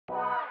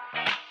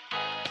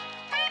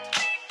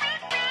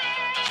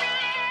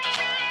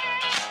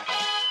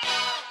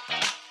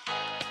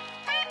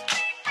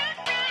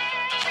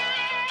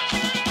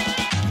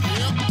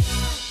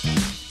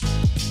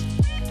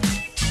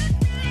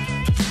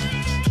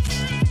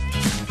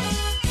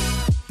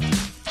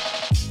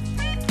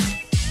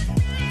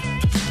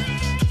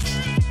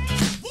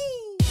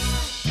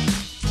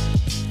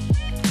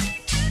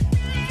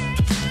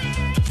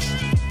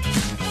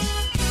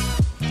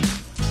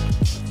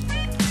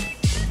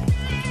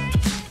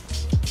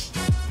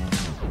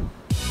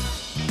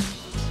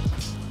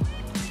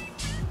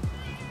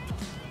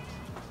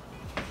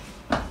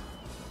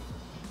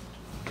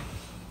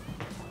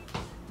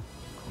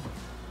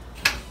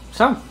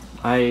So,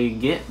 I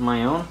get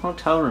my own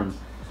hotel room.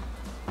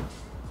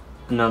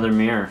 Another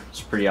mirror.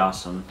 It's pretty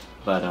awesome.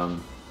 But,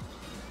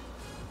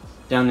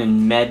 down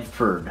in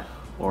Medford,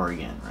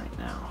 Oregon right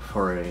now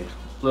for a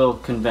little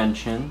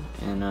convention.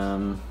 And,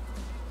 a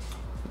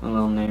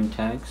little name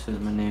tag says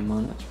my name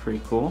on it. It's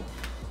pretty cool.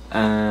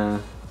 Gonna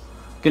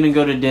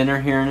go to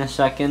dinner here in a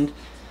second.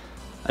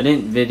 I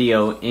didn't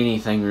video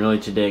anything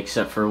really today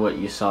except for what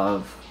you saw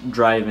of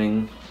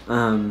driving.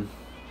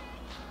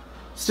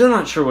 Still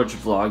not sure which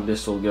vlog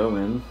this will go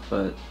in,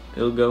 but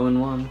it'll go in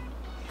one.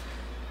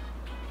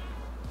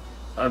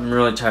 I'm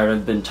really tired.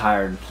 I've been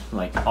tired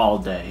like all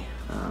day.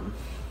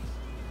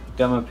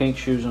 Got my pink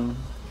shoes on.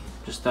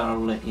 Just thought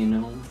I'd let you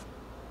know.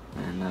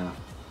 And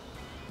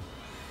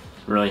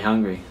really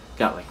hungry.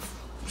 Got like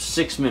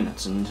 6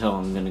 minutes until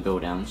I'm gonna go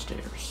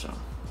downstairs, so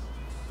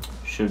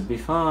should be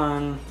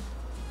fun.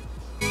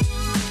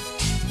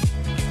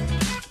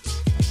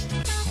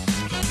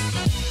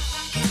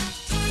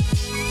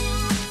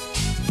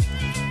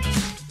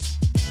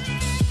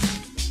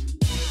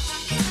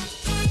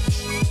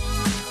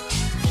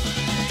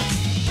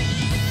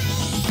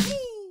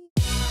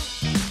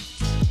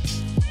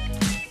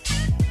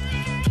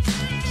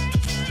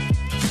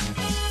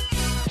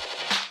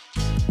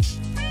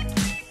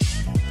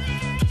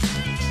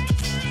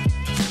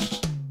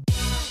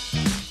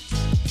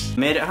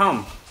 Made it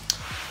home.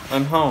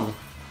 I'm home.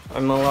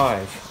 I'm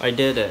alive. I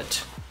did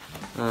it.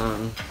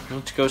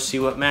 Let's go see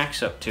what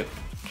Mac's up to.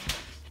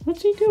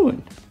 What's he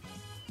doing?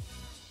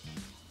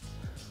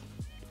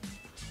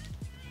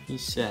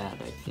 He's sad,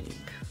 I think.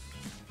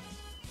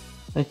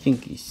 I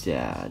think he's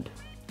sad.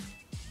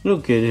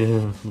 Look at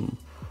him.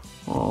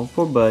 Oh,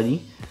 poor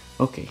buddy.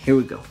 Okay, here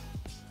we go.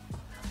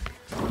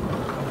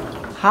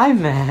 Hi,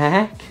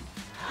 Mac.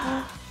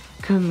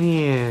 Come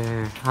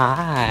here.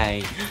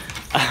 Hi.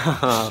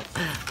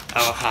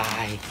 Oh,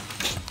 hi.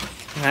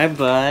 Hi,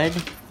 bud.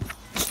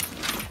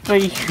 What are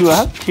you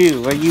up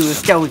to? Are you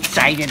so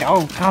excited?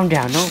 Oh, calm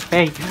down. Oh,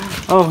 hey.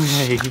 Oh,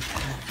 hey.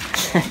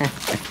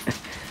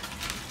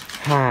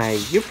 Hi.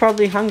 You're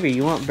probably hungry.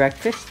 You want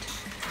breakfast?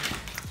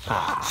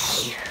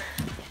 Hi.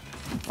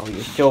 Oh,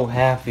 you're so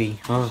happy,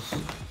 huh?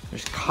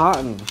 There's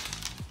cotton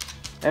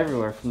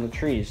everywhere from the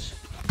trees.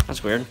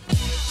 That's weird.